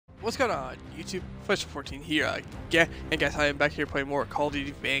What's going on YouTube? Flash14 here again, and guys, I am back here playing more Call of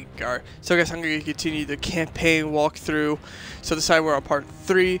Duty Vanguard. So guys, I'm going to continue the campaign walkthrough. So this time we're on part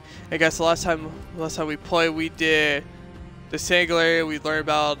 3, and guys, the last time we played, we did the Single area. We learned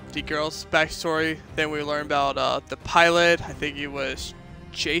about the girl's backstory, then we learned about the pilot, I think it was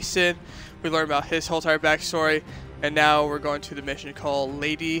Jason. We learned about his whole entire backstory, and now we're going to the mission called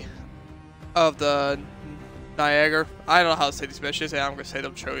Lady of the Niagara. I don't know how to say these missions, and I'm going to say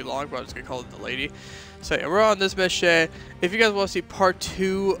them truly long, but I'm just going to call it the Lady. So yeah, we're on this mission. If you guys want to see part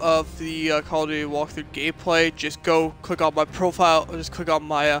 2 of the Call of Duty walkthrough gameplay, just go click on my profile, or just click on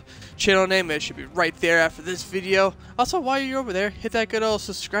my channel name. It should be right there after this video. Also, while you're over there, hit that good old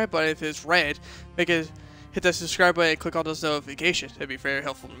subscribe button if it's red. Hit that subscribe button and click on those notifications. It'd be very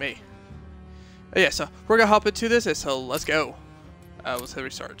helpful to me. But yeah, so we're going to hop into this, and so let's go. Let's hit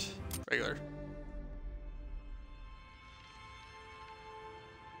restart. Regular.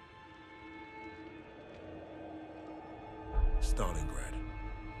 Stalingrad,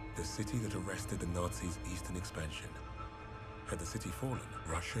 the city that arrested the Nazis' eastern expansion. Had the city fallen,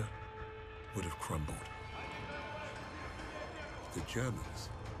 Russia would have crumbled. The Germans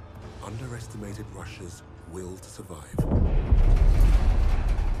underestimated Russia's will to survive.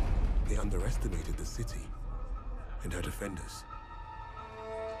 They underestimated the city and her defenders.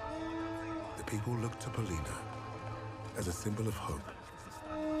 The people looked to Polina as a symbol of hope,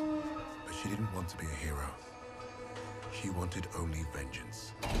 but she didn't want to be a hero. She wanted only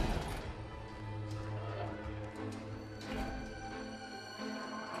vengeance.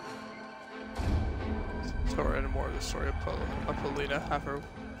 So we're in more of the story of Polina after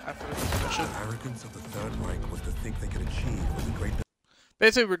this mission. The arrogance of the Third Reich was to think they could achieve what the great...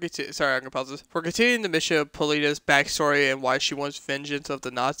 Basically, sorry, I'm gonna pause this. We're continuing the mission of Polina's backstory and why she wants vengeance of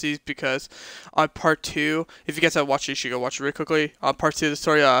the Nazis, because on part 2, if you guys haven't watched it, you should go watch it really quickly. On part 2 of the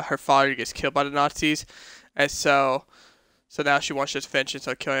story, her father gets killed by the Nazis, and so now she wants just vengeance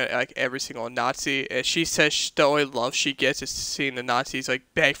on killing like every single Nazi, and she says the only love she gets is seeing the Nazis like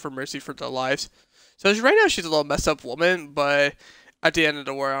beg for mercy for their lives. So right now she's a little messed up woman, but at the end of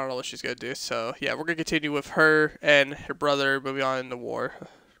the war, I don't know what she's gonna do. So yeah, we're gonna continue with her and her brother moving on in the war.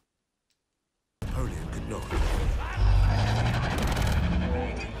 Napoleon could not.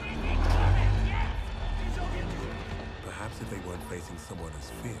 Perhaps if they weren't facing someone as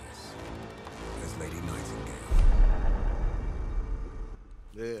fierce as Lady Nightingale.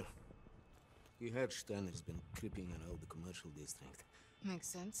 There. You heard Steiner's been creeping around the commercial district. Makes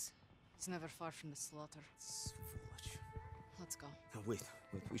sense. He's never far from the slaughter. It's foolish. Let's go. Now wait.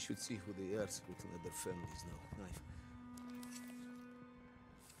 We should see who the heirs would let their families know. Knife.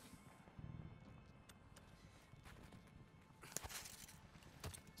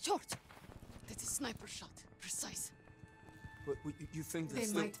 Short! That is sniper shot. Precise. But you think They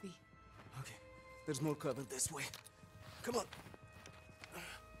that's might be. Okay. There's more cover this way. Come on.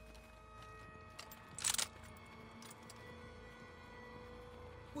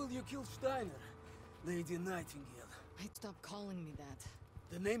 Will you kill Steiner, Lady Nightingale? Stop calling me that.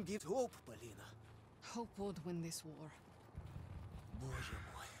 The name gives hope, Polina. Hope would win this war. Боже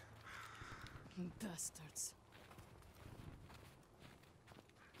мой. Bastards.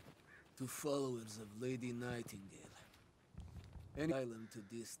 To followers of Lady Nightingale, any island to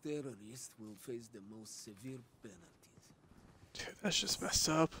this terrorist will face the most severe penalties. Dude, that's just messed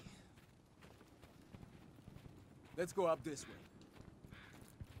up. Let's go up this way.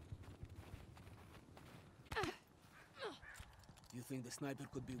 You think the sniper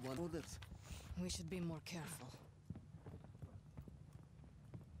could be one of others? We should be more careful.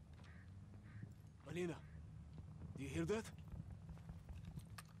 Polina, do you hear that?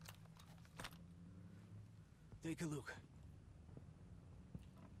 Take a look.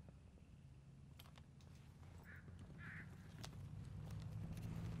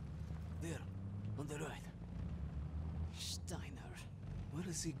 There, on the right. Steiner. Where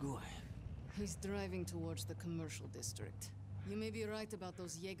is he going? He's driving towards the commercial district. You may be right about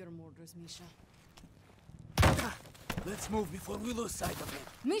those Jaeger mortars, Misha. Let's move before we lose sight of him.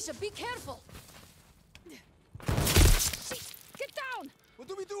 Misha, be careful! Shit! Get down! What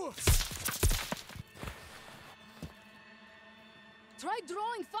do we do? Try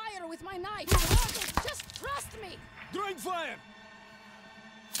drawing fire with my knife! Just trust me! Drawing fire!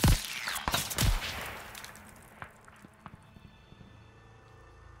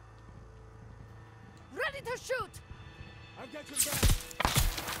 Ready to shoot! I've got your back.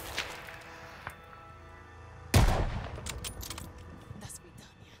 Das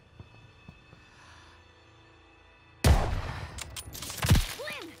vidania.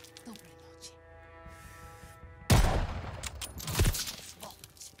 Flynn! Dobrej noci.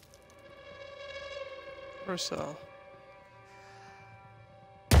 or so.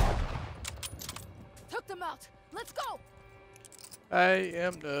 Took them out. Let's go. I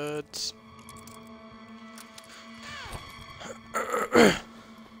am nuts.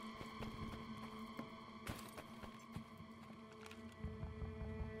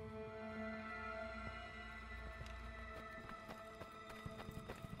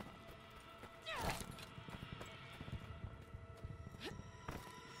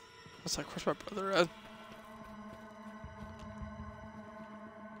 It's like, where's my brother at?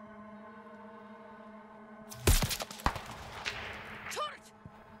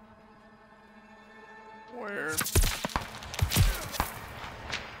 Where?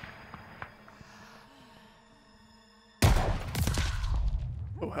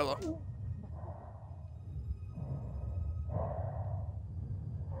 Oh, hello.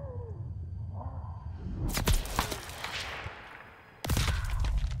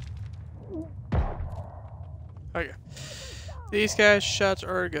 Okay. These guys' shots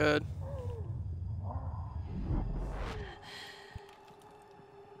are good.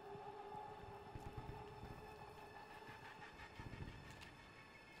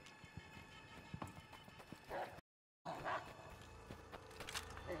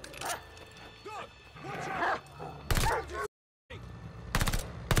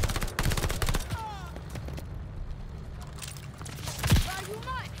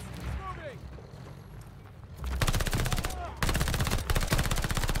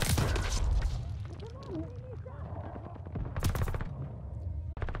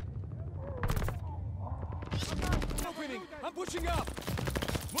 I'm pushing up.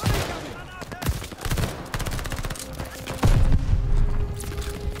 What is coming?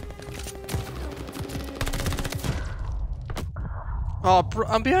 Oh, bro,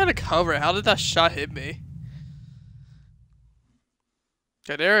 I'm behind a cover. How did that shot hit me?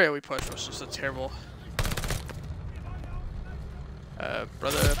 That area we pushed was just a terrible.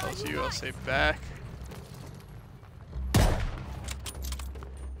 Brother, if I was you, I'll stay back.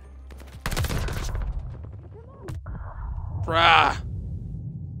 Bruh.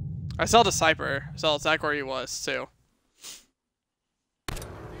 I saw the sniper. I saw exactly where he was, too.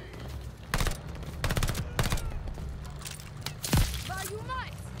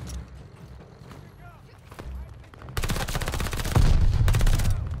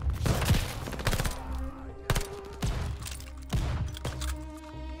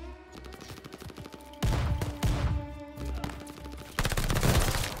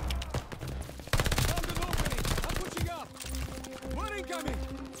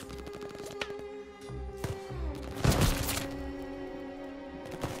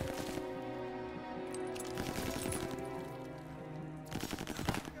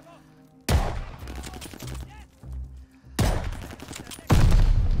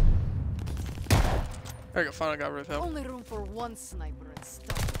 There we go, finally got rid of him. Only room for one sniper and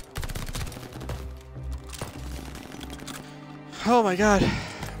stuff. Oh my god.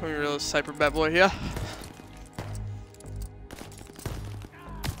 We real sniper bad boy, yeah.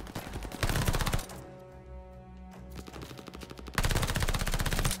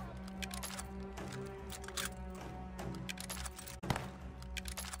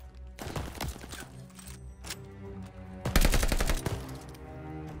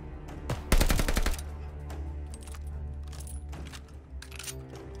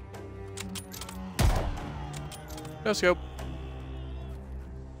 No scope.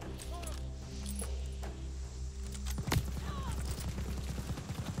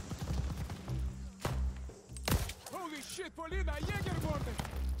 Holy shit, Paulina, VANGUARD!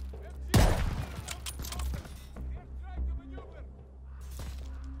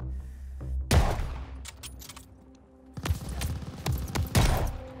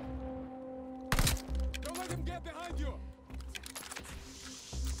 Don't let him get behind you!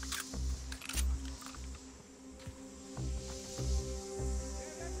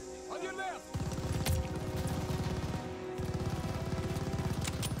 On your left!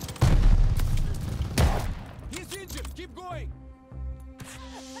 He's injured, keep going!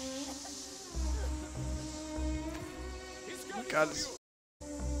 He's coming God, for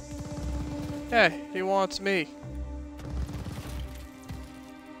you! Hey, he wants me.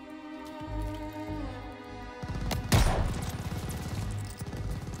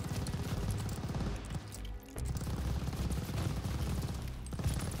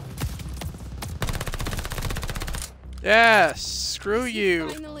 Yes, screw you.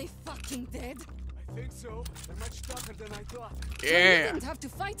 Finally fucking dead. I think so. They're much tougher than I thought. You Yeah, didn't have to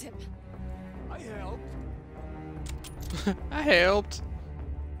fight him. I helped. I helped.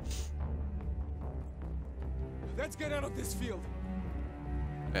 Let's get out of this field.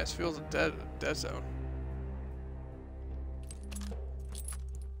 Yes, feels a dead zone.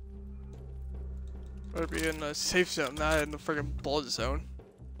 Better be in a safe zone, not in the friggin' blood zone.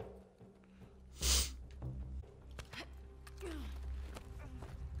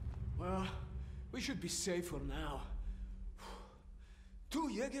 Well, we should be safe for now. 2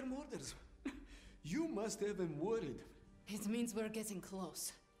 Jäger murders. You must have been worried. It means we're getting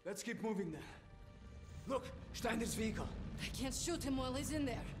close. Let's keep moving then. Look, Steiner's vehicle. I can't shoot him while he's in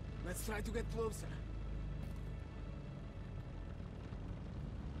there. Let's try to get closer.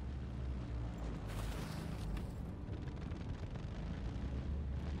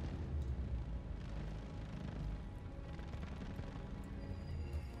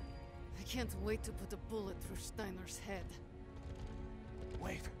 I can't wait to put a bullet through Steiner's head.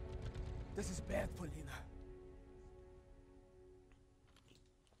 Wait. This is bad, Polina.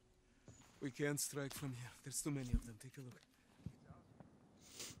 We can't strike from here. There's too many of them. Take a look.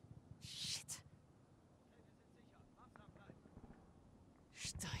 Shit.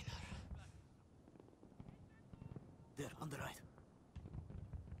 Steiner. There, on the right.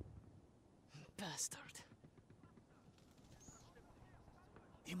 Bastard.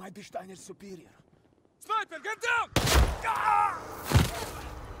 He might be Steiner's superior. Sniper, get down! Ah!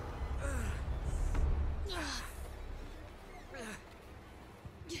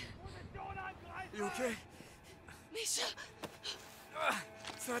 You okay? Misha!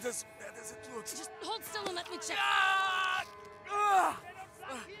 It's not as bad as it looks. Just hold still and let me check.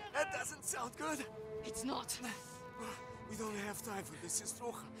 That doesn't sound good. It's not. We don't have time for this,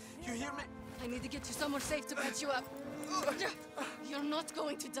 Istrocha. You hear me? I need to get you somewhere safe to patch you up. You're not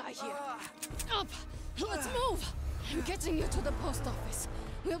going to die here. Up! Let's move! I'm getting you to the post office.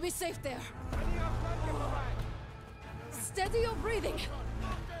 We'll be safe there. Steady your breathing.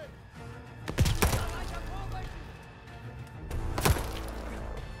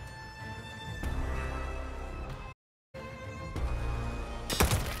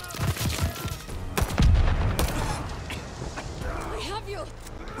 I have you.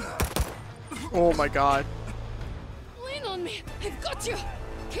 Oh my god. Lean on me. I've got you.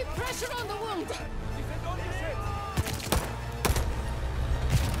 Keep pressure on the wound.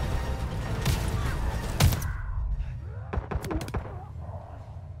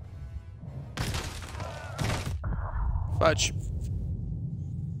 Fudge.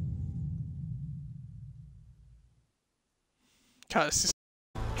 God, this is...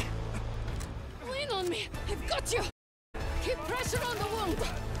 Lean on me. I've got you. Keep pressure on the wound.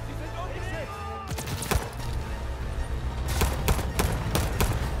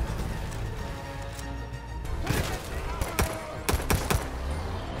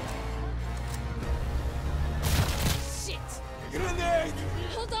 Shit. Grenade!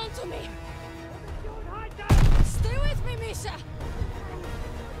 Hold on to me. Stay with me, Misha.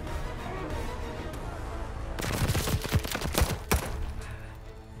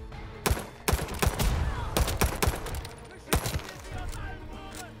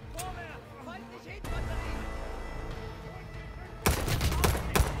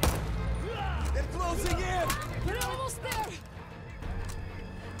 They're closing in! We're almost there.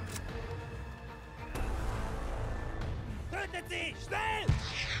 Tötet sie! Schnell!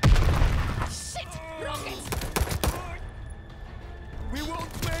 Shit! Rockets! We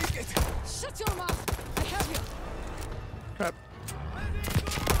won't make it! Shut your mouth. I have you. Crap.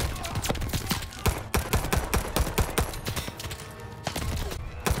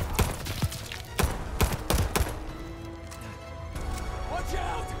 Watch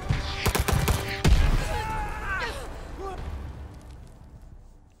out!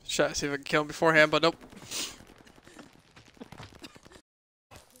 Try to see if I can kill him beforehand, but nope.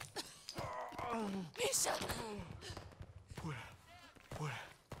 Misha! Pura.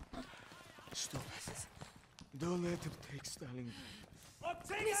 Stop. Don't let him take Stalin.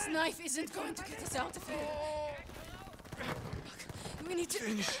 This knife isn't going to get us out of here. Look, we need to...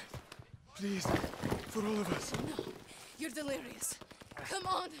 Finish. Please. For all of us. No, you're delirious. Come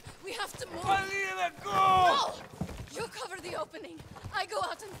on, we have to move. Polina, go! No! You cover the opening. I go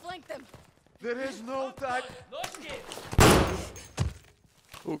out and flank them. There is no time.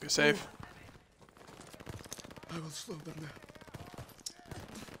 Ooh, good save. I will slow them down.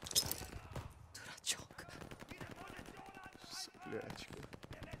 Durachok. Соплячка.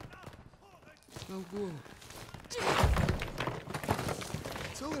 Now go.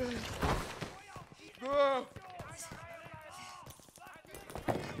 It's all right. Go!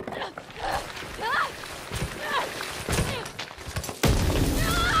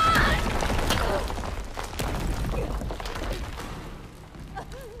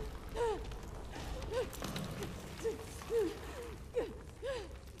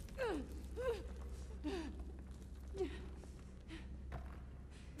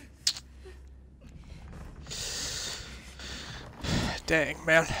 Dang,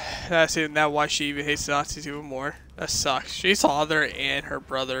 man. That's even that why she even hates the Nazis even more. That sucks. She saw her and her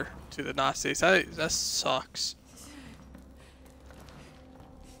brother to the Nazis. That sucks.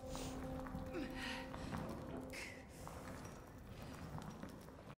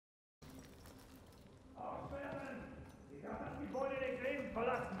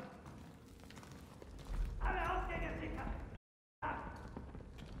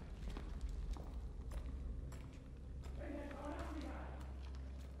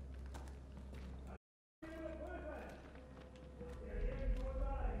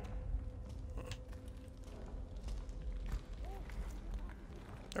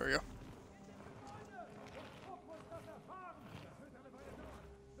 There we go.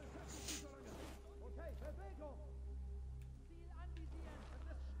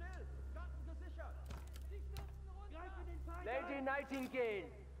 Lady Nightingale,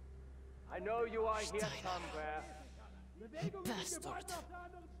 I know you are here somewhere. Bastard.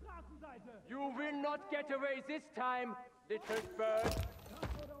 You will not get away this time, little bird.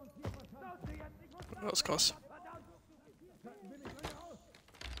 That was close.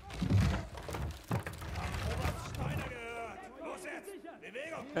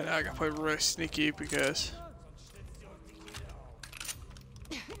 And now I gotta play really sneaky because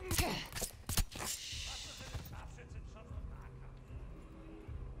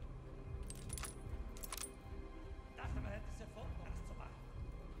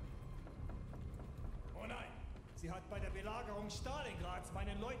Oh nein, sie hat bei der Belagerung Stalingrads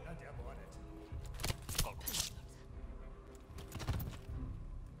meinen Leutnant ermordet.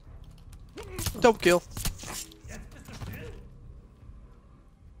 double kill. Jetzt bist du still?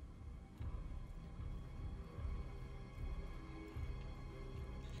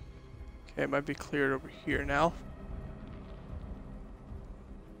 Okay, it might be cleared over here now.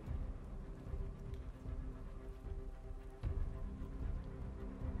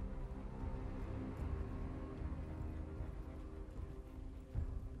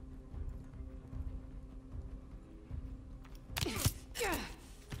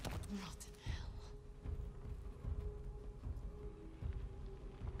 Rotten hell.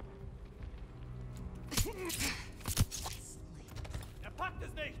 Packt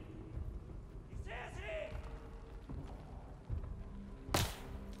es nicht! Ich sehe sie!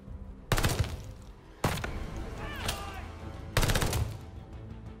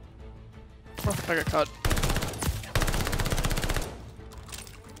 Oh, I got caught.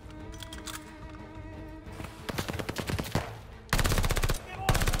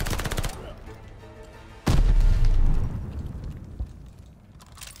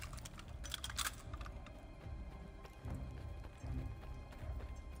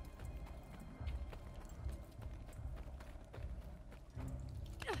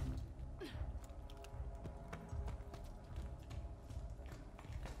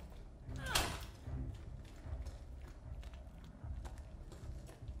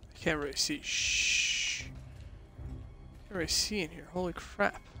 Can't really see. Shh. Can't really see in here. Holy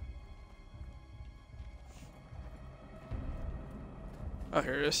crap. Oh,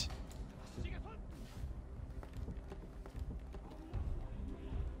 here it is.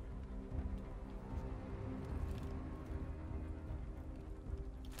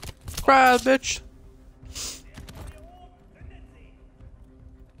 Cry, bitch.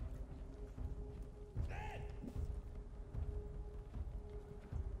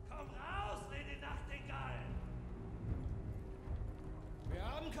 Komm raus, Lady Nachtigall! Wir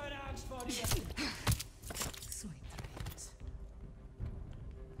haben keine Angst vor dir! Sweet dreams.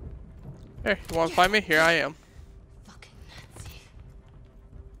 Hey, you wanna find me? Here I am. Fucking Nazi.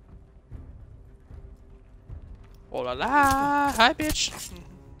 Oh la la! Hi, bitch.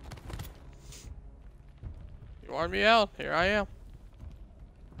 You wanted me out? Here I am.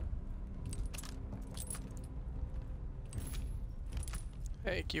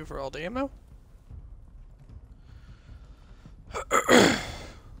 Thank you for all the ammo.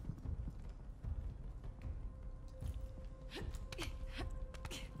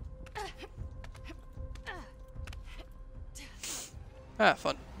 Ah,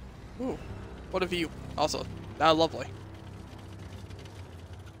 fun. Ooh, what a view. Also, lovely.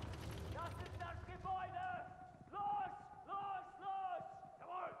 Das ist das Gebäude! Los! Los! Los!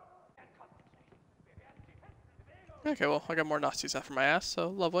 Jawohl! Entkommt nicht! Wir werden sie finden! Bewegung! Okay, well, I got more Nazis after my ass, so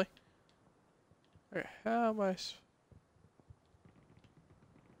lovely. Okay, how am I...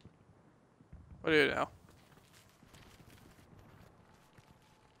 What do you do now?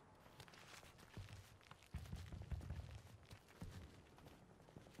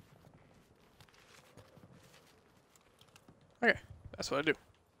 Okay, that's what I do.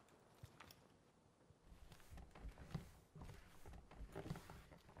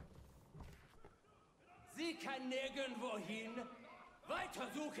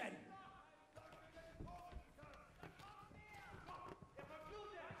 versuchen!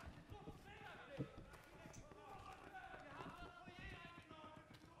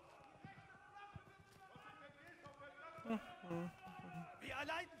 Wir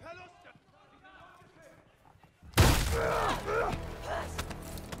erleiden Verluste!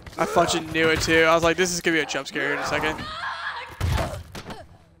 I fucking knew it too. I was like, this is gonna be a jump scare here in a second.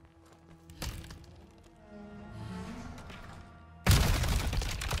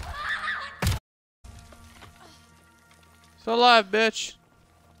 Still alive, bitch.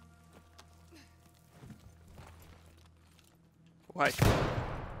 Why?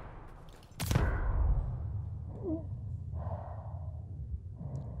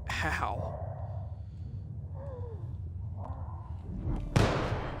 How?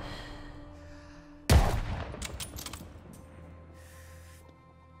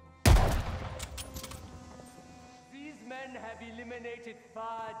 These men have eliminated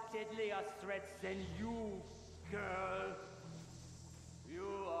far deadlier threats than you, girl. You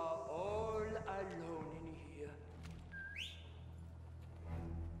are all alone in here.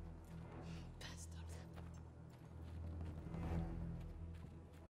 Bastard.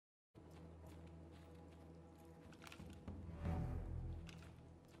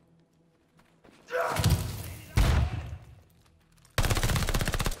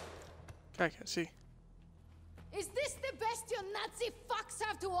 I can't see. Is this the best you Nazi fucks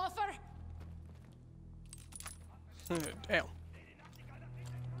have to offer? Damn.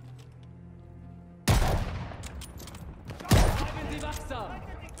 Bleiben Sie wachsam!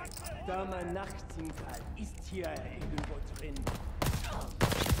 Dame Nachtigall ist hier irgendwo drin.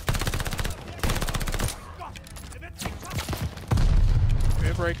 Give me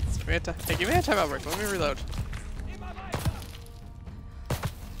a break. Give me a hey, give me a timeout break. Let me reload.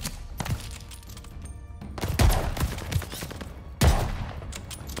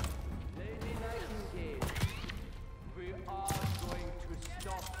 Lady Nightingale, we are going to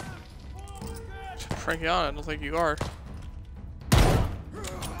stop. Frankie on, I don't think you are. Down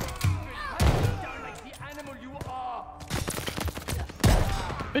like the animal you are.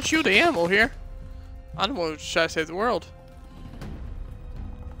 Bitch, you the animal here. Animal was trying to save the world.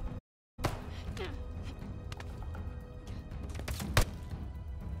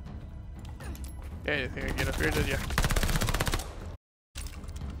 Yeah, you think I can get up here, did ya?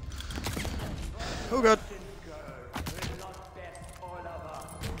 Oh god.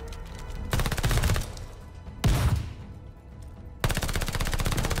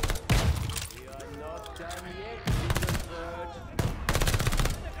 We are not done yet, little bird.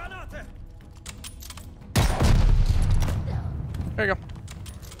 There you go.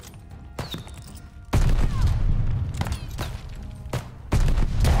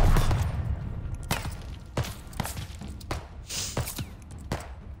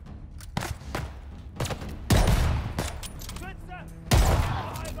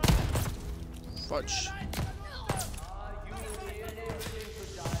 Fudge.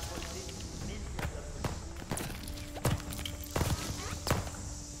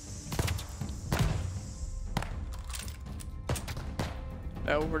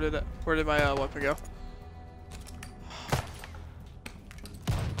 Oh, where did my weapon go?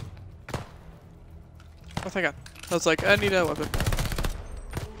 What I got? I was like, I need a weapon. Do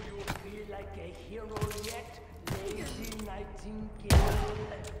you feel like a hero yet, Lady Nightingale?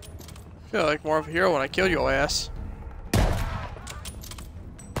 I feel like more of a hero when I kill your ass.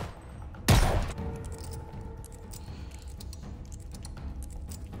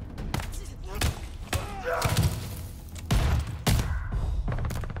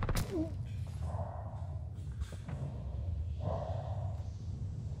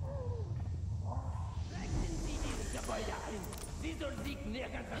 Sie soll Sieg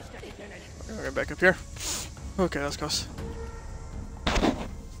nirgends verstecken können. We're going back up here. Okay, let's go. Das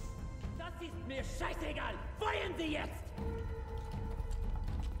ist mir scheißegal. Feuern Sie jetzt!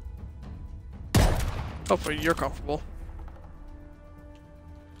 Hopefully you're comfortable.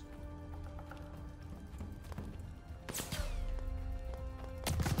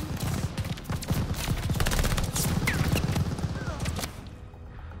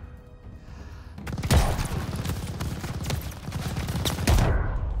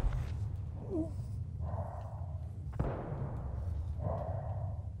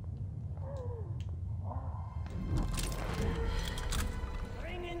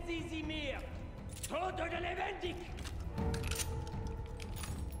 Bringen Sie sie mir! Tot oder lebendig!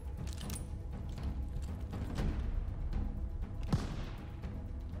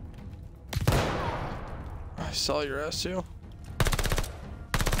 I saw your ass too.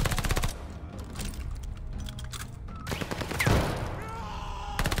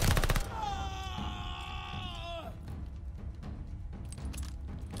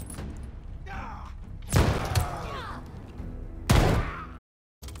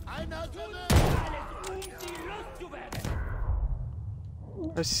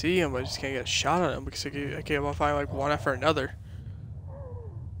 I see him, but I just can't get a shot on him because I keep on firing like one after another.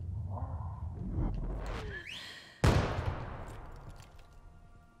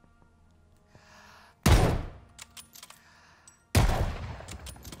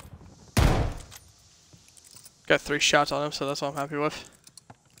 Got 3 shots on him, so that's what I'm happy with.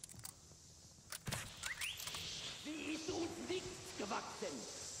 Sie ist uns nichts gewachsen.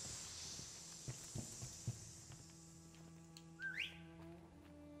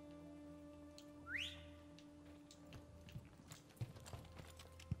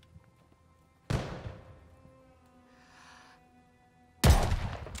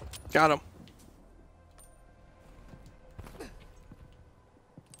 Got him.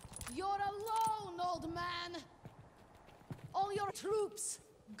 You're alone, old man. All your troops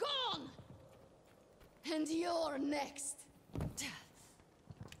gone. And you're next.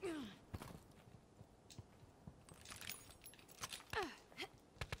 You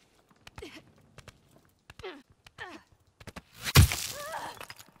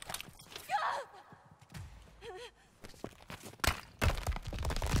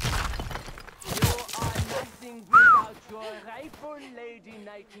are nothing without your rifle, Lady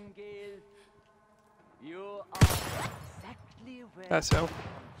Nightingale. You are exactly where That's him. I want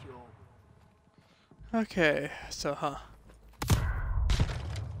you. Okay, so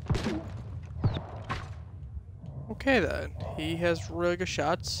okay then. He has really good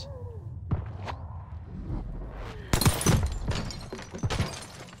shots.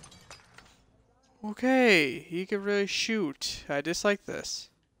 Okay, he can really shoot. I dislike this.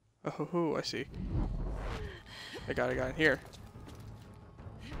 Oh, I see. I got a guy in here.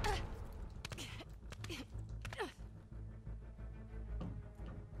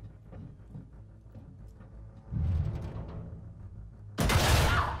 Do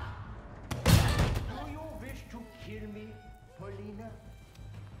you wish to kill me, Paulina?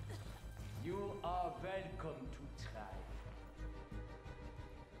 You are welcome to try.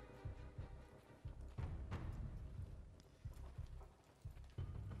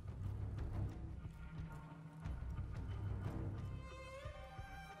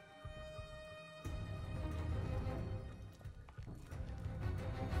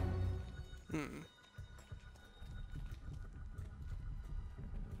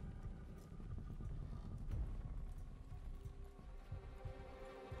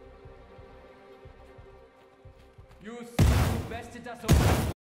 You bested us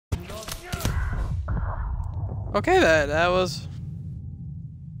all. Okay then, that was...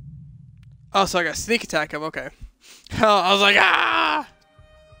 Oh, so I got sneak attack him, okay. I was like, ah!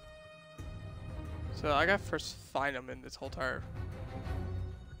 So I gotta first find him in this whole entire...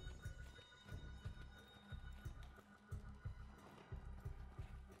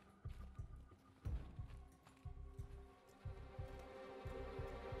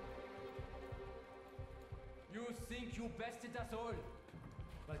 You think you bested us all,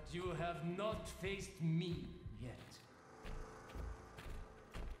 but you have not faced me yet.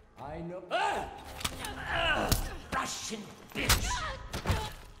 I know. Russian bitch!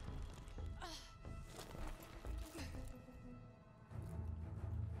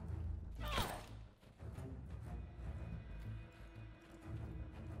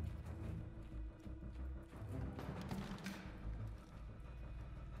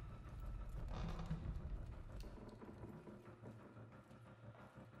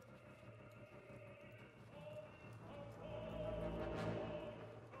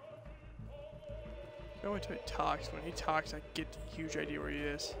 Don't wait till he talks. When he talks, I get a huge idea where he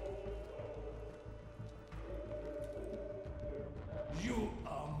is. You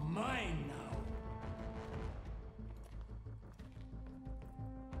are mine now.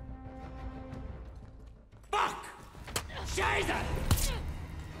 Fuck! Scheiße!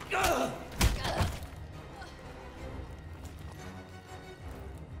 Ugh!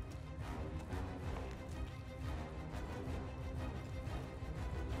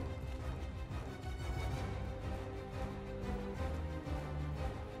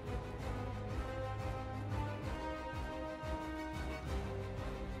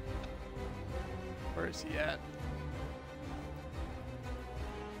 Where is he at?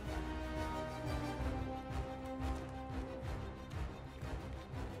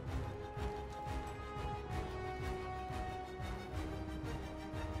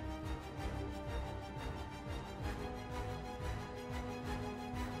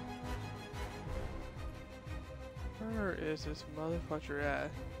 Where is this motherfucker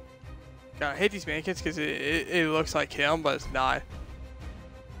at? God, I hate these mannequins because it looks like him, but it's not.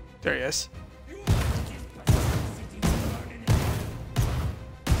 There he is.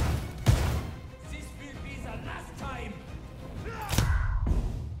 This will be the last time.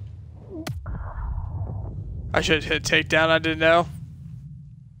 I should hit takedown. I didn't know.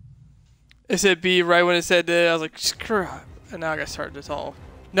 It said B right when it said that. I was like, screw up. And now I gotta start this all.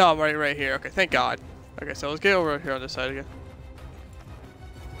 No, I'm right here. Okay, thank God. Okay, so let's get over here on this side again.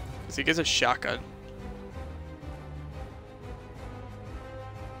 Cause he gets a shotgun.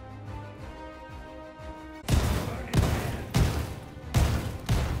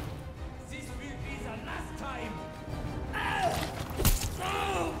 This will be the last time.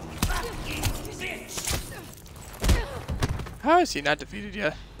 Oh, fucking bitch! How is he not defeated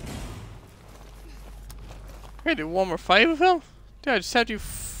yet? I gotta do one more fight with him? Dude, I just had to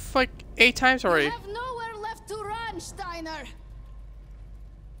like 8 times already. You have nowhere left to run, Steiner.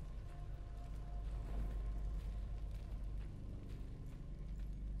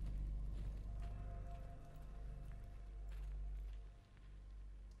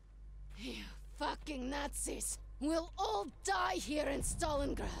 You fucking Nazis! We'll all die here in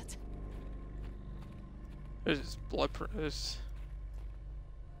Stalingrad. There's his blood.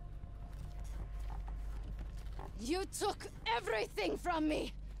 You took everything from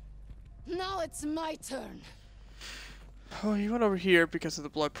me. Now it's my turn. Oh, you went over here because of the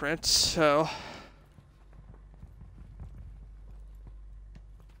blood prints, so.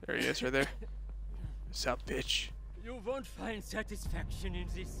 There he is, right there. What's up, bitch? You won't find satisfaction in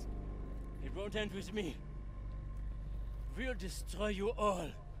this. It won't end with me. We'll destroy you all.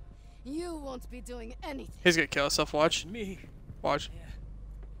 You won't be doing anything. He's gonna kill himself, watch. Me. Watch.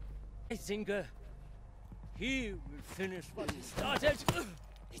 I think he will finish what he started.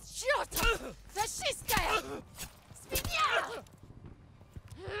 Shut up! Fascistskaya! Свинья!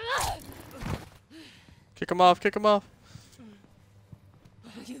 Kick him off, kick him off.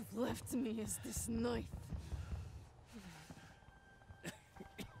 All you've left me is this knife.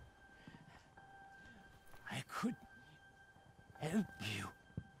 I could help you.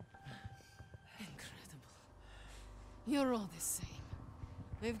 Incredible. You're all the same.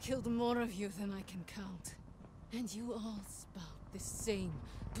 I've killed more of you than I can count. And you all spout the same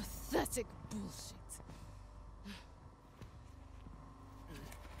pathetic bullshit.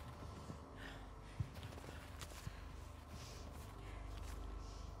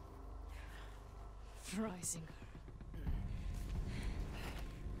 Freisinger.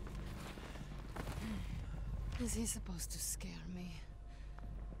 Is he supposed to scare me?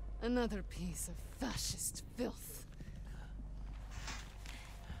 Another piece of fascist filth.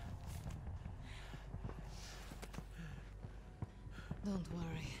 Don't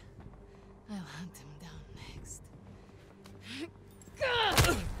worry. I'll hunt him down next.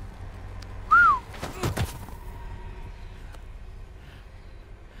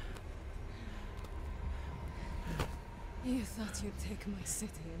 You thought you'd take my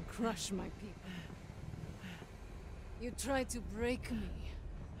city and crush my people. You tried to break me,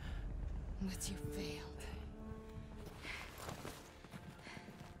 but you failed.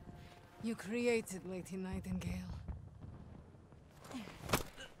 You created Lady Nightingale.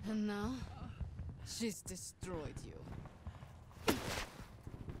 And now, she's destroyed you.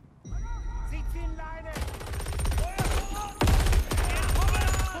 Sitzin-Leine!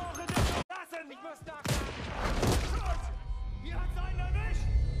 Lassen! Ich muss da Schutz! Hier hat's einen erwischt!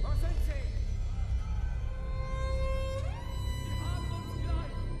 Wo sind sie? Sie haben uns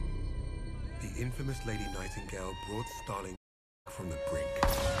gleich! The infamous Lady Nightingale brought Stalin from the brink.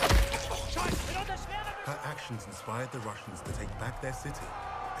 Her actions inspired the Russians to take back their city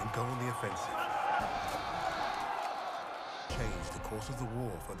and go on the offensive. Changed the course of the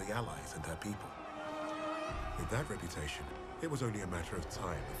war for the Allies and their people. With that reputation, it was only a matter of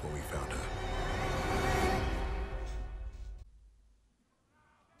time before we found her.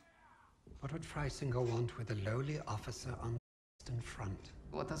 What would Freisinger want with a lowly officer on the Eastern Front?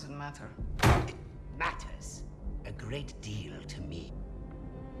 What does it matter? It matters a great deal to me.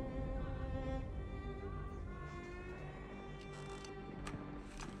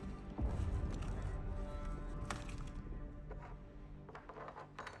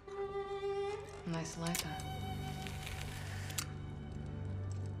 Nice lighter.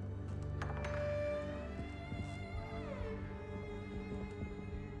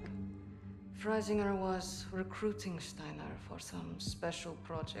 Freisinger was recruiting Steiner for some special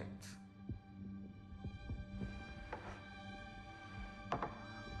project.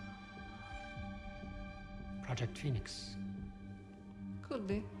 Project Phoenix. Could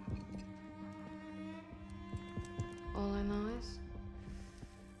be. All I know is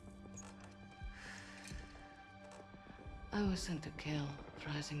I was sent to kill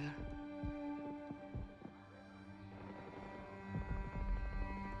Freisinger.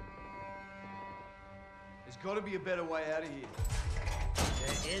 There's got to be a better way out of here.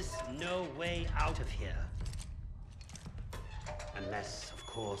 There is no way out of here. Unless, of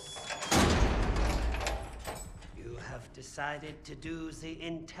course, you have decided to do the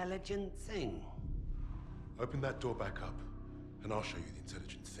intelligent thing. Open that door back up, and I'll show you the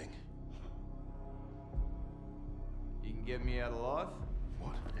intelligent thing. You can get me out alive?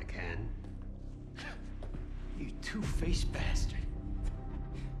 What? I can. You two-faced bastard.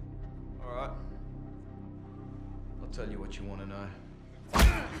 Alright. I'll tell you what you want to know.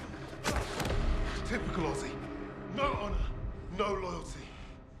 Typical Aussie. No honor, no loyalty.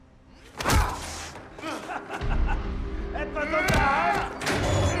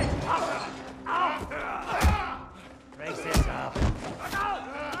 Brace this up.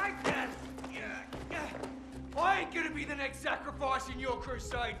 I ain't gonna be the next sacrifice in your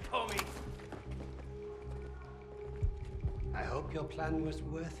crusade, commie. I hope your plan was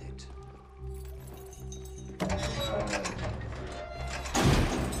worth it.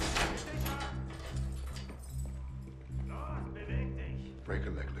 Break a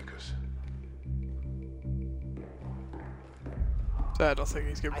leg, Lucas. So I don't think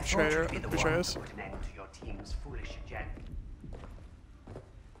he's gonna betray us. Put an end to your team's foolish agenda.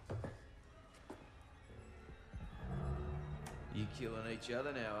 You killing each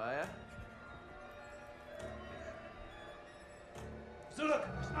other now, are ya? Zurück!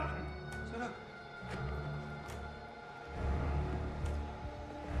 Zurück!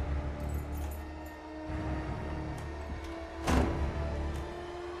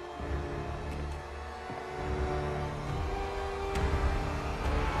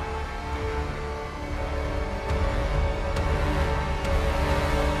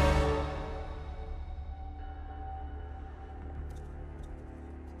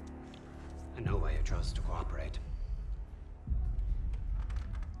 I know why you chose to cooperate.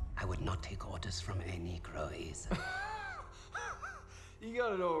 I would not take orders from a Negro either. You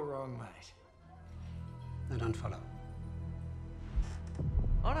got it all wrong, mate. I don't follow.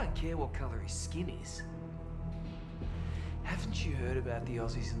 I don't care what colour his skin is. Haven't you heard about the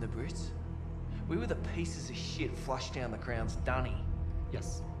Aussies and the Brits? We were the pieces of shit flushed down the Crown's dunny.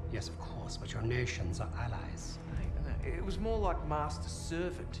 Yes, yes, of course, but your nations are allies. No, it was more like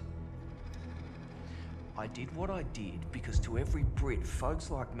master-servant. I did what I did because to every Brit,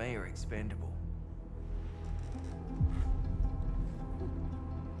 folks like me are expendable.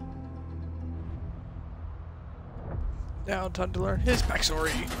 Now, time to learn his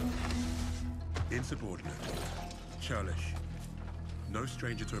backstory. Insubordinate. Churlish. No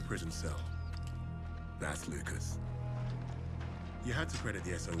stranger to a prison cell. That's Lucas. You had to credit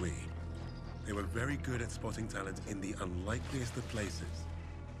the SOE. They were very good at spotting talent in the unlikeliest of places.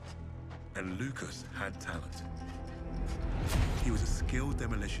 And Lucas had talent. He was a skilled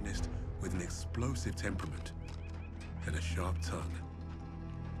demolitionist with an explosive temperament and a sharp tongue.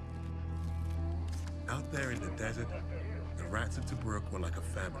 Out there in the desert, the rats of Tobruk were like a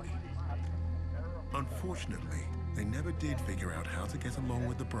family. Unfortunately, they never did figure out how to get along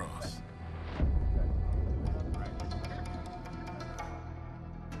with the brass.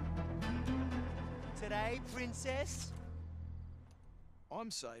 Today, princess? I'm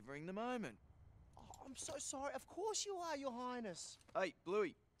savouring the moment. Oh, I'm so sorry. Of course you are, your highness. Hey,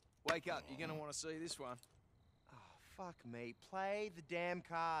 Bluey, wake up. You're gonna want to see this one. Oh, fuck me. Play the damn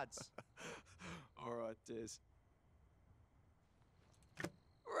cards. All right, Des.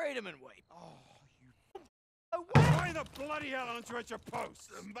 Read 'em and weep. Oh, you... Why the bloody hell aren't you at your post?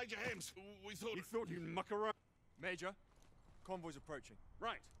 Major Hems, we thought you'd muck around. Major, convoy's approaching.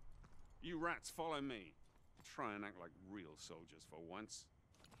 Right. You rats follow me. Try and act like real soldiers for once.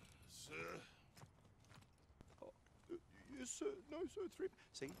 Sir. Oh, yes, sir. No, sir. Three.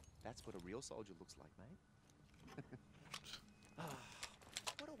 See, that's what a real soldier looks like, mate.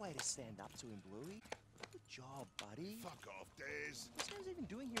 What a way to stand up to him, Bluey. Good job, buddy. Fuck off, Des. What's Sam's even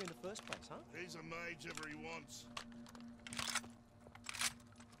doing here in the first place, huh? He's a mage ever he wants.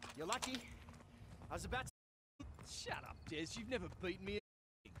 You're lucky. I was about to... Shut up, Des. You've never beaten me.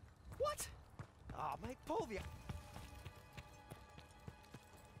 What? Oh, mate, pull the...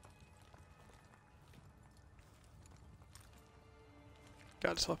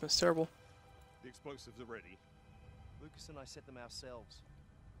 God, this weapon's terrible. The explosives are ready. Lucas and I set them ourselves.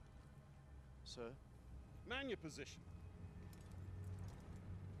 Sir? Man your position.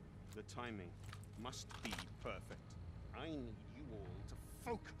 The timing must be perfect. I need you all to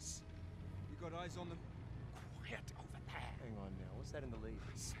focus. You got eyes on them? Quiet over there. Hang on now. What's that in the lead?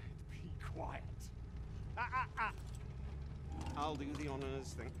 I said be quiet. I'll do the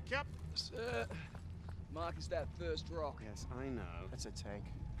honors. Thank you. Mark is that first rock. Yes, I know. That's a tank.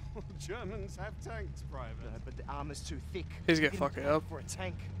 Germans have tanks, Private. No, but the armor's too thick. He's We gonna didn't fuck it plan up. for a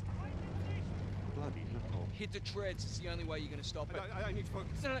tank. Bloody hell. Hit the treads. It's the only way you're gonna stop it. I need to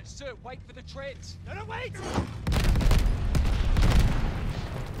focus. No, sir, wait for the treads. No, wait!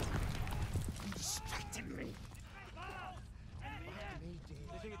 You distracted me.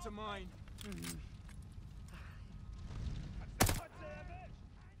 They think it's a mine.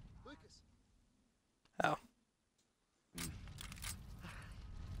 Lucas. Oh.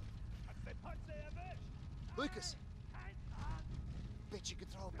 Lucas. Bet you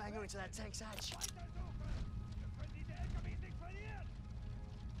could throw a banger into that tank's hatch.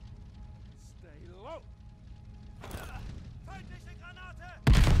 Stay low.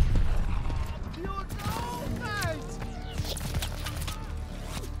 You go, mate!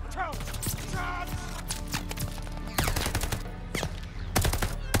 Charge!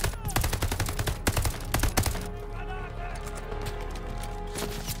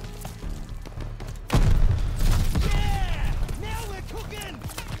 Yeah! Now we're cooking!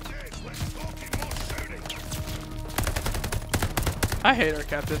 I hate our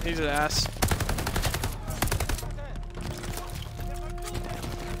captain. He's an ass.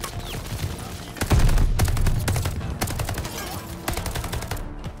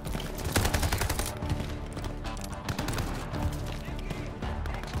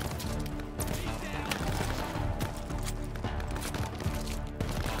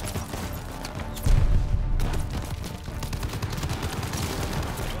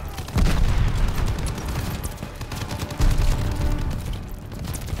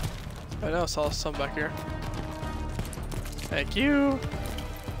 I know, I saw some back here. Thank you.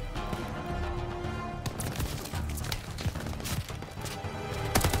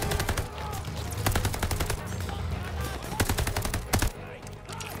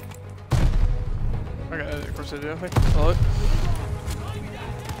 Okay, of course I do. Follow it.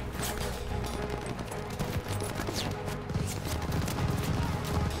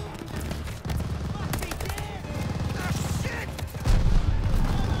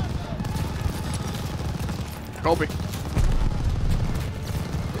 Colby.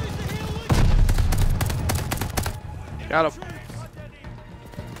 Got him.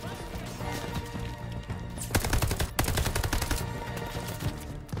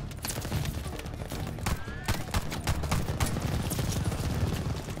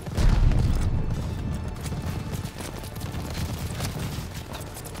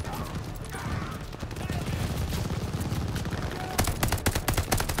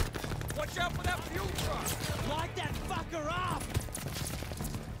 Watch out for that fuel truck. Light that fucker up!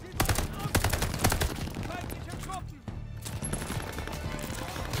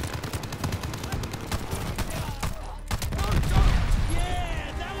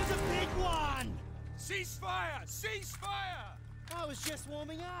 Yeah, that was a big one! Ceasefire! Ceasefire! I was just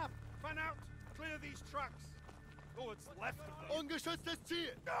warming up. Fan out! Clear these trucks! All that's left of them. Ungeschütztes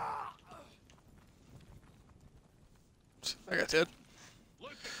Ziel! I got dead.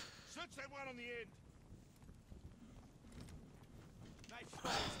 Lucas, search that one on the end. Mate,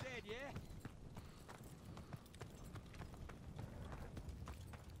 she's dead, yeah?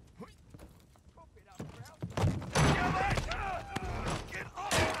 Pop it up, Kraut. Get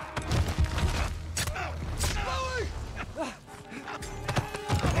off!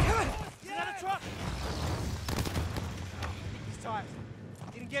 Get out of truck! These tires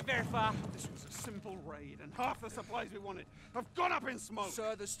didn't get very far. This was a simple raid, and half the supplies we wanted have gone up in smoke.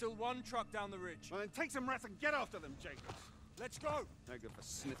 Sir, there's still one truck down the ridge. Well, then take some rats and get after them, Jacobs. Let's go. No good for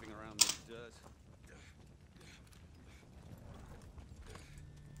sniffing around the dirt.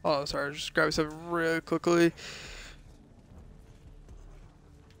 Oh, sorry. Just grab something real quickly.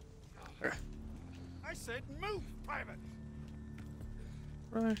 Okay. I said move, private.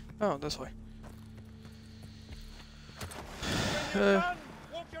 Right. Oh, this way. Run!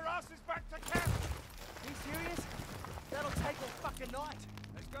 Walk your asses back to camp. You serious? That'll take all fucking night.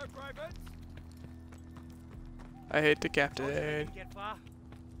 Let's go, private. I hate the captain. Get far.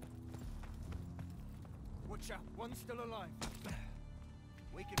 Watch out, one's still alive.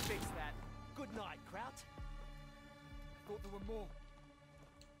 We can fix that. Good night, Kraut. Thought there were more.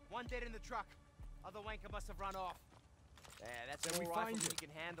 One dead in the truck. Other wanker must have run off. Yeah, that's Then more we find rifles than it. you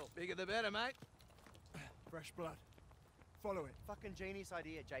can handle. Bigger the better, mate. Fresh blood. Follow it. Fucking genius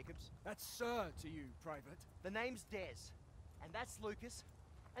idea, Jacobs. That's Sir to you, Private. The name's Des. And that's Lucas.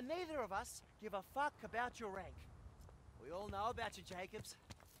 And neither of us give a fuck about your rank. We all know about you, Jacobs.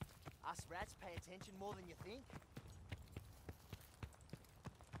 Us rats pay attention more than you think.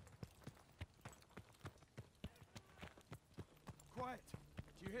 Quiet.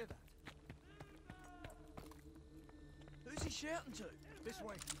 Do you hear that? Who's he shouting to? This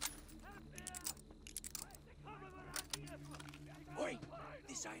way. Oi!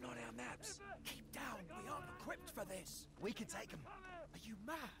 This ain't on our maps. Keep down. We aren't equipped for this. We can take them. Are you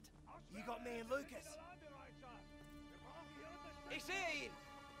mad? You got me and Lucas. Ich sehe ihn!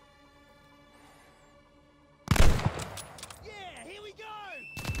 Yeah, here we go!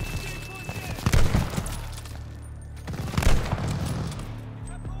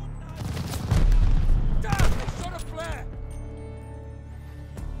 Damn! They shot a flare!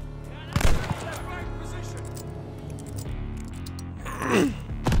 Their flank position!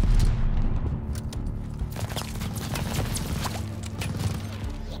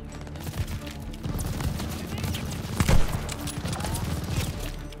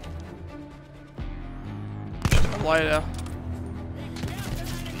 Lighter.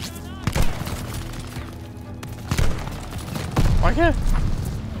 Why can't?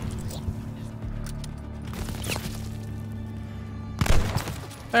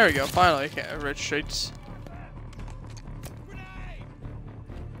 There we go. Finally, I can't reach streets.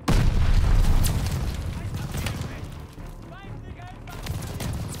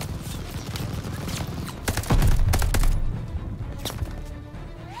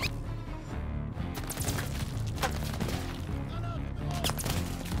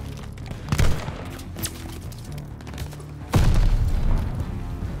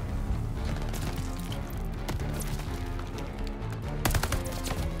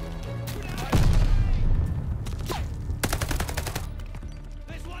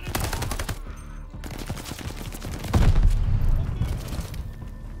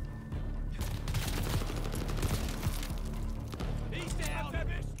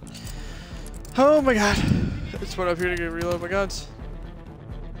 Oh my god. Just went up here to reload my guns.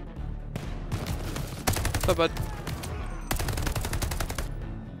 Not bad.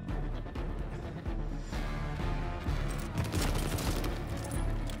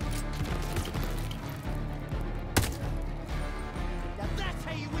 Now that's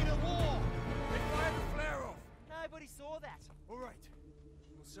how you win a war! They fired the flare off! Nobody saw that. All right.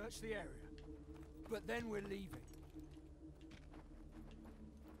 We'll search the area. But then we're leaving.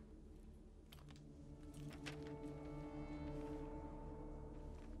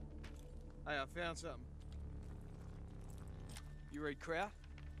 Hey, I found something. You read Kraut?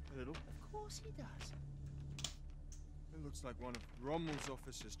 A little. Of course he does. It looks like one of Rommel's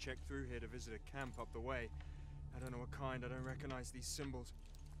officers checked through here to visit a camp up the way. I don't know what kind, I don't recognize these symbols.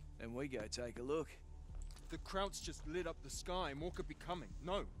 Then we go take a look. The Krauts just lit up the sky. More could be coming.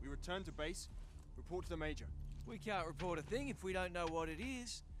 No, we return to base, report to the Major. We can't report a thing if we don't know what it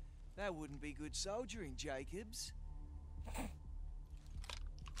is. That wouldn't be good soldiering, Jacobs.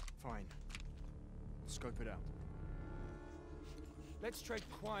 Fine. Scope it out. Let's tread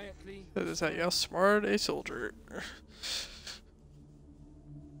quietly. That is how you outsmart a soldier.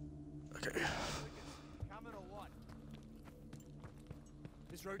 Okay. Coming or what?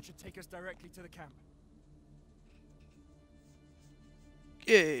 This road should take us directly to the camp.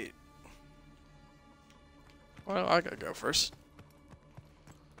 Yay. Well, I gotta go first.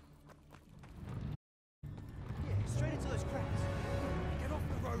 Yeah, straight into those cracks. Get off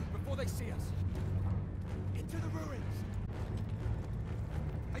the road before they see us. Into the ruins.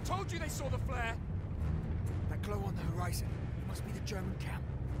 I told you they saw the flare. That glow on the horizon. It must be the German camp.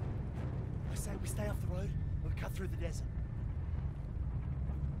 I say we stay off the road and we cut through the desert.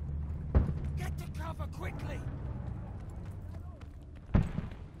 Get to cover quickly. Do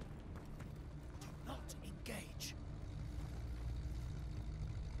not engage.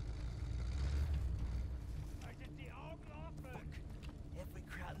 Look, every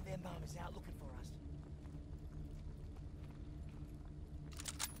crowd in their mum is out looking for us.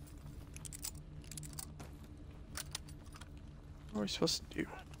 What are we supposed to do?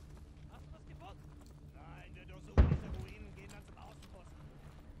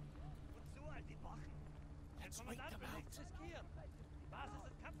 Let's wait them out.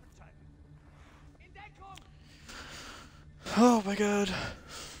 Oh my god.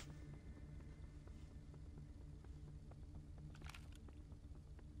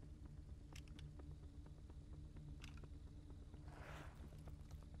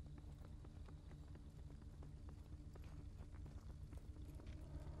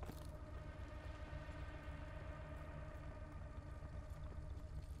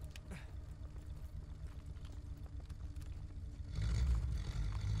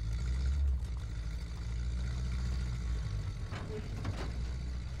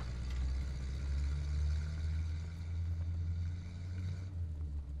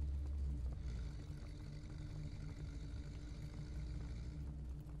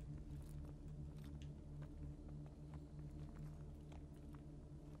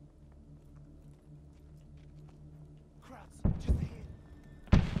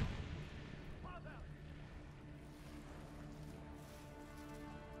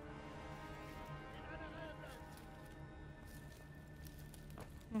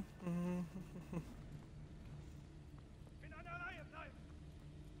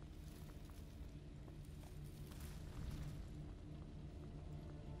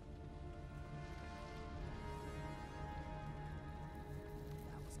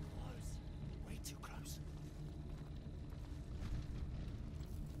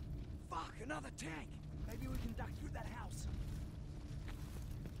 another tank. Maybe we can duck through that house.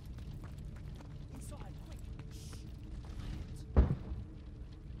 Inside, quick. Shh.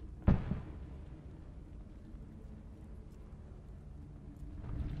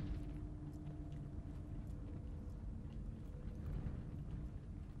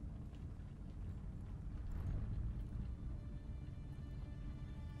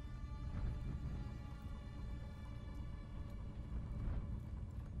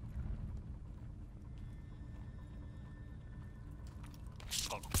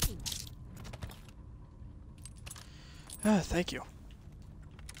 Thank you.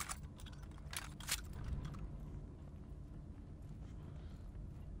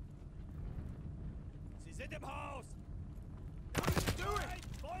 Sie sind im Haus! Do it!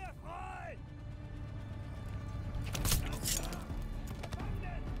 Feuer frei!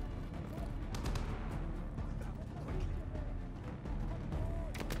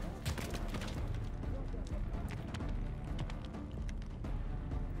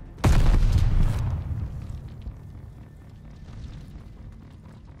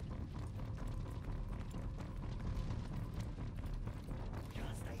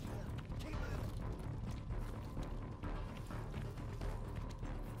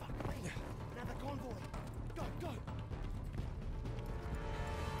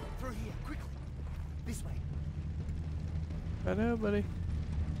 I know, buddy.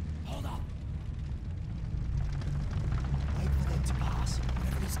 Hold up. Wait for them to pass.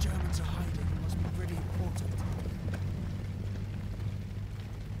 Whatever these Germans are hiding, it must be pretty important.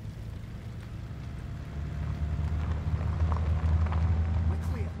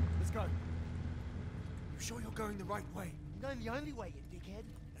 We're clear. Let's go. You sure you're going the right way? You know the only way, you dickhead.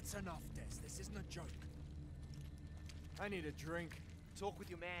 That's enough, Des. This isn't a joke. I need a drink. Talk with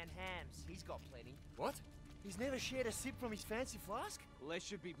your man, Hams. He's got plenty. What? He's never shared a sip from his fancy flask? Well, there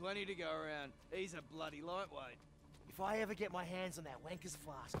should be plenty to go around. He's a bloody lightweight. If I ever get my hands on that wanker's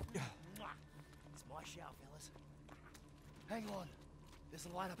flask, it's my shout, fellas. Hang on. There's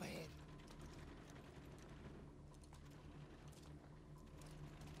a light up ahead.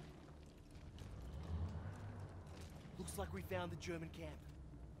 Looks like we found the German camp.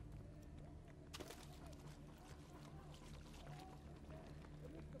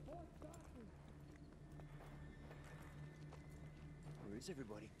 Where is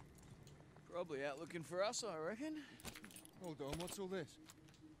everybody? Probably out looking for us, I reckon. Hold on, what's all this?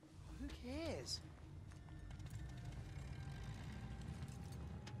 Who cares?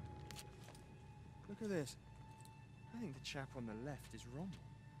 Look at this. I think the chap on the left is Rommel.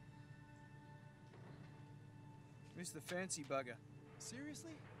 Who's the fancy bugger?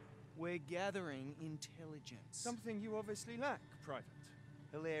 Seriously? We're gathering intelligence. Something you obviously lack, Private.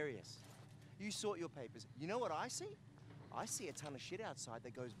 Hilarious. You sort your papers. You know what I see? I see a ton of shit outside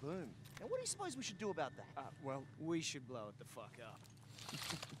that goes boom. Now what do you suppose we should do about that? Well, we should blow it the fuck up.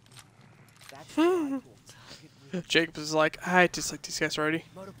 That's what I call target rich. Jacob is like, I dislike these guys already.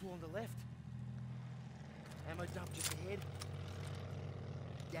 Motor pool on the left. Ammo dump just ahead.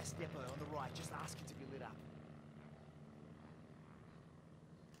 Gas depot on the right, just asking to be lit up.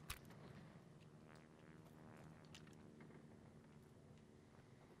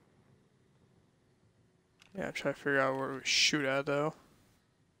 Yeah, I'm trying to figure out where we shoot at though.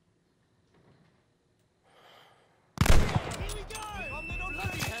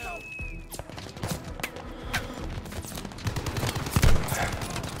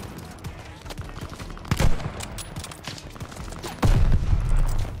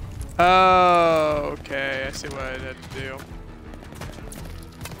 Oh, okay. I see what I had to do.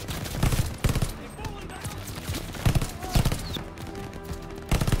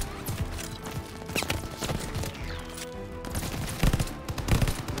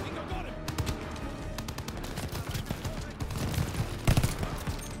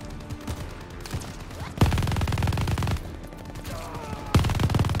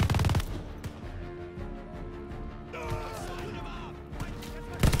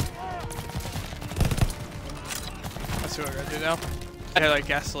 See what I gotta do now. I had like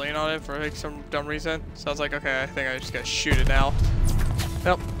gasoline on it for like some dumb reason, so I was like, okay, I think I just gotta shoot it now.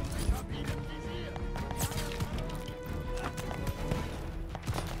 Nope.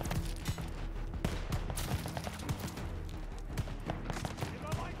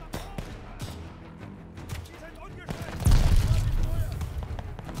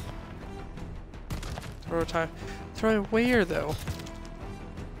 Throw time. Throw it where though?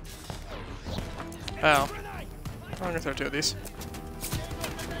 Oh. I'm gonna throw two of these.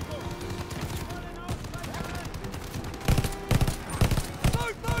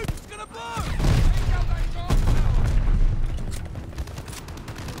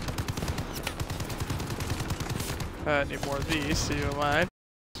 I need more of these, so you don't mind.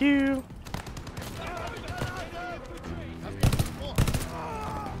 Thank you.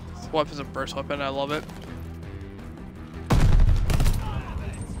 This weapon's a burst weapon, I love it.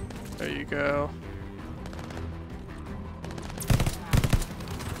 There you go.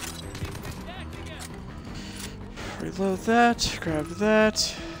 Reload that, grab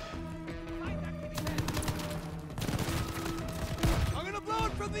that. I'm gonna blow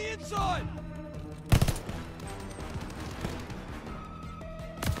it from the inside!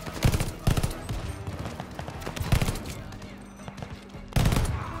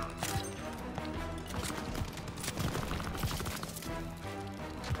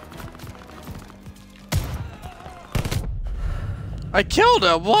 I killed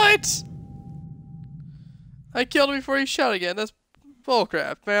him, what? I killed him before he shot again. That's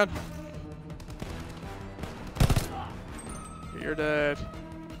bullcrap, man. You're dead.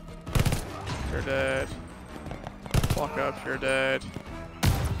 You're dead. Walk up, you're dead.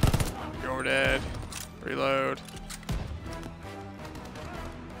 You're dead. Reload.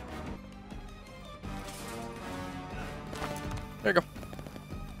 There you go.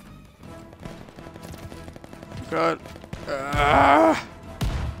 Good. Ah!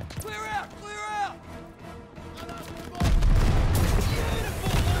 Clear out! Clear out!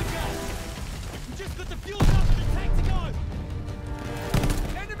 We just got the fuel up and the tank to go!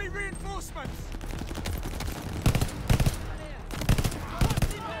 Enemy reinforcements!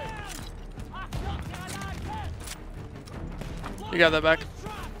 You got that back.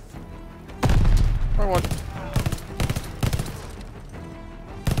 Wrong one.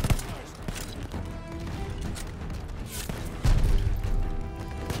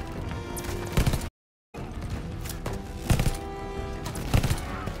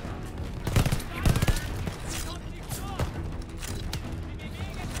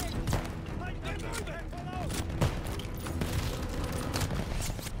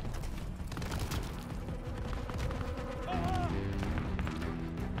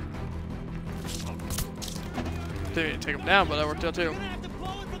 Didn't even take him down, but that worked out too.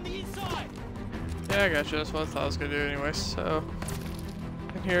 Yeah, I gotcha. That's what I thought I was gonna do anyway. So,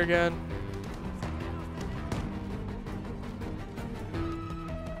 in here again.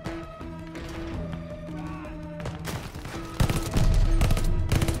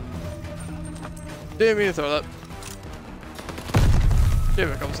 Didn't mean to throw that. Give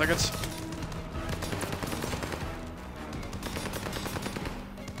it a couple seconds.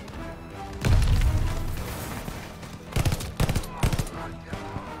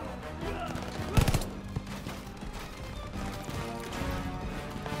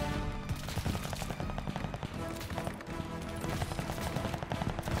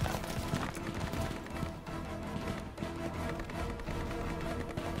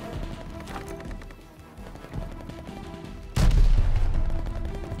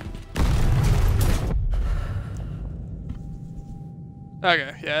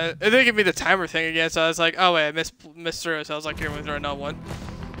 Okay, yeah, it didn't give me the timer thing again, so I was like, oh wait, I missed through, so I was like, here, we'll throw another one.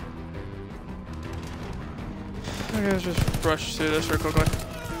 Okay, let's just brush through this real quickly.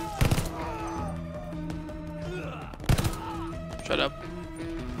 Shut up.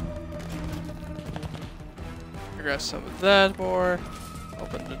 Grab some of that more.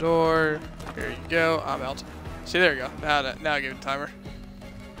 Open the door. Here you go. I'm out. See, there you go. Now I give it a timer.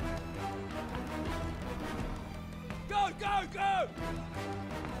 Go, go, go!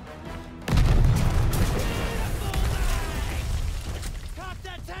 Cop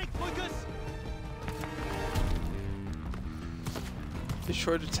that tank, Lucas!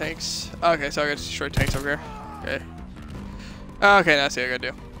 Destroy the tanks. Okay, so I got to destroy tanks over here. Okay. Okay, now I see what I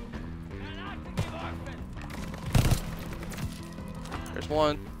gotta do. There's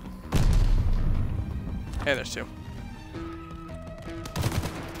one. And there's two.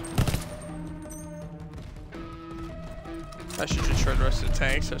 I should destroy the rest of the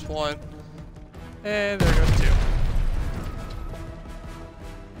tanks. There's one. And there goes two.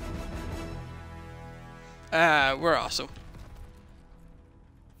 Ah, we're awesome.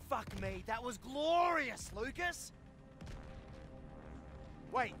 Fuck me, that was glorious, Lucas!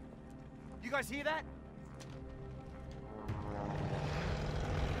 Wait, you guys hear that?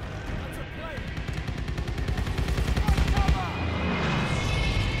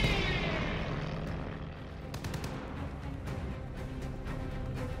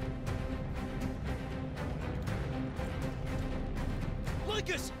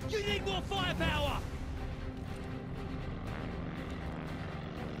 Lucas, you need more firepower!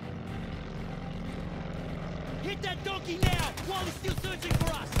 Hit that donkey now, while he's still searching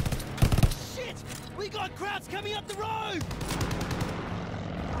for us! Shit! We got crowds coming up the road!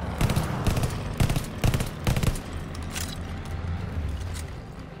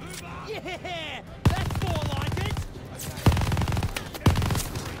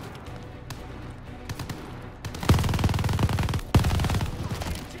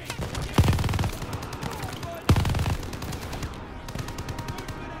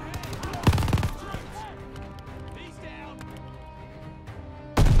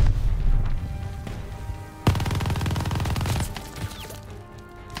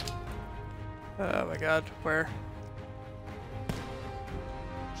 Oh my god, where?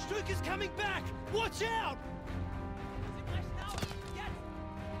 Stuka's coming back! Watch out!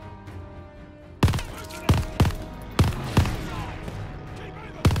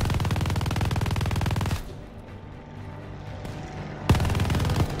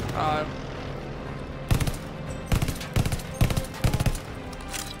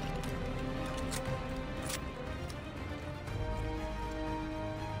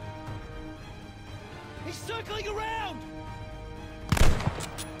 He's circling around!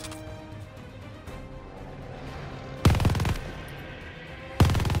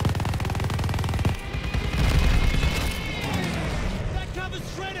 That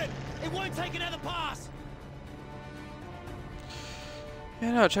cover's shredded! It won't take another pass!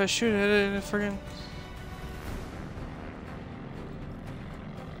 Yeah, no, try to shoot it in the friggin'.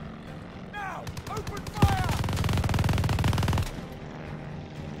 Now! Open fire!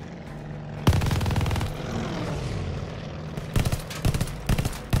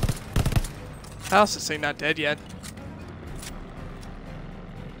 How's this thing not dead yet?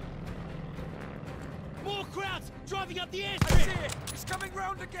 More crowds driving up the I airstrip! see it! It's coming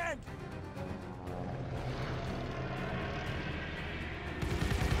round again!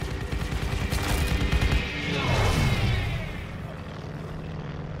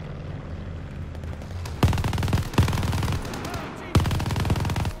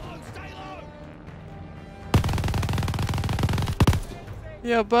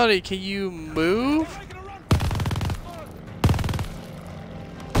 Yo, buddy, can you move?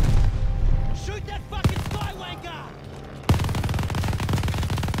 Shoot that fucking skywanker!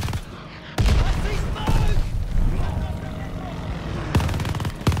 I see smoke!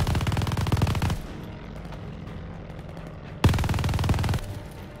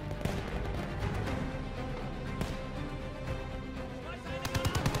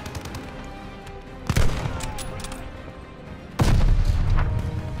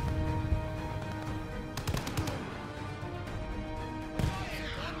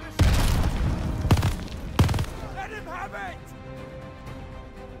 Let him have it!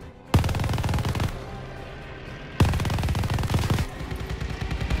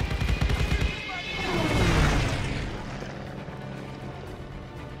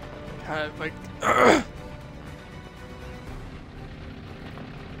 Kind of like. Come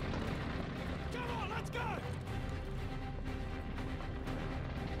on, let's go!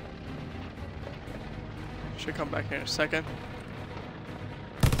 Should come back here in a second.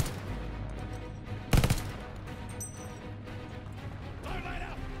 Don't light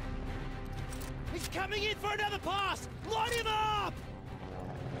up! He's coming in for another pass! Light him up!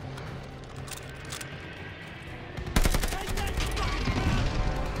 Take that fucking gun!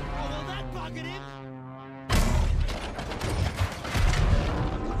 Oh, well, that buggered him!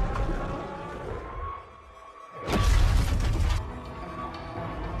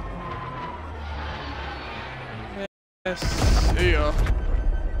 Yes, see ya.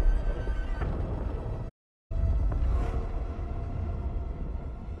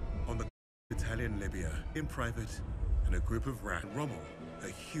 On the Italian Libya, in private, and a group of rats, Rommel, a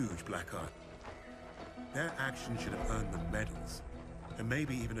huge black eye. Their action should have earned them medals, and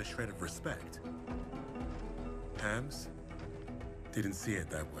maybe even a shred of respect. Hams didn't see it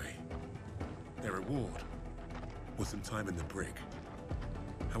that way. Their reward was some time in the brig.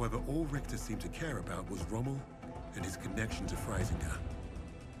 However, all Richter seemed to care about was Rommel and his connection to Freisinger.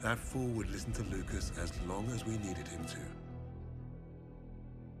 That fool would listen to Lucas as long as we needed him to.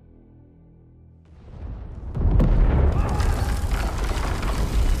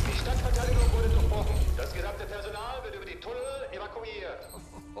 Die Stadtverteidigung wurde durchbrochen. Das gesamte Personal wird über die Tunnel evakuiert.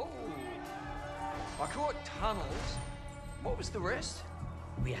 Oh. I caught tunnels. What was the rest?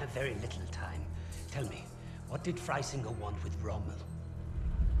 We have very little time. Tell me, what did Freisinger want with Rommel?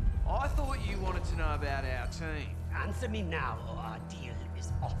 I thought you wanted to know about our team. Answer me now, or our deal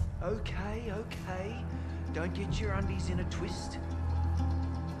is off. Okay, okay. Don't get your undies in a twist.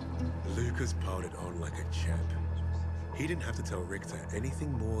 Lucas piled it on like a champ. He didn't have to tell Richter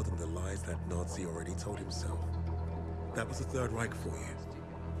anything more than the lies that Nazi already told himself. That was the Third Reich for you.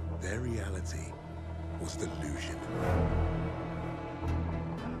 Their reality was delusion.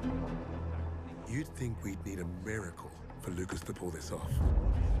 You'd think we'd need a miracle for Lucas to pull this off.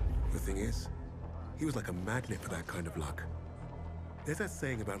 The thing is, he was like a magnet for that kind of luck. There's that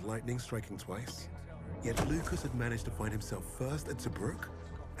saying about lightning striking twice. Yet Lucas had managed to find himself first at Tobruk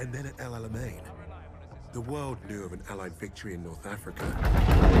and then at El Alamein. The world knew of an Allied victory in North Africa.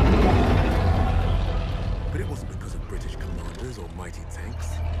 But it wasn't because of British commanders or mighty tanks.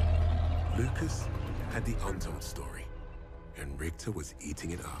 Lucas had the untold story, and Richter was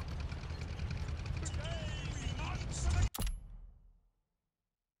eating it up.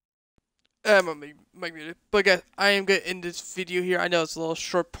 mic muted. But guys, I am going to end this video here. I know it's a little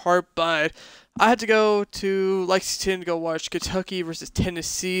short part, but I had to go to Lexington to go watch Kentucky versus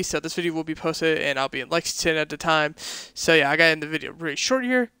Tennessee. So this video will be posted, and I'll be in Lexington at the time. So yeah, I got to end the video really short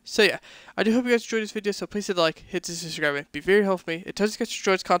here. So yeah, I do hope you guys enjoyed this video. So please hit the like, hit the subscribe, and be very helpful for me. It does get you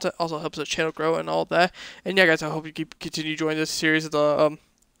enjoy this content. Also helps the channel grow and all that. And yeah, guys, I hope you continue joining this series of the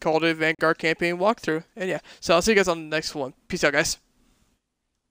Call of Duty Vanguard campaign walkthrough. And yeah, so I'll see you guys on the next one. Peace out, guys.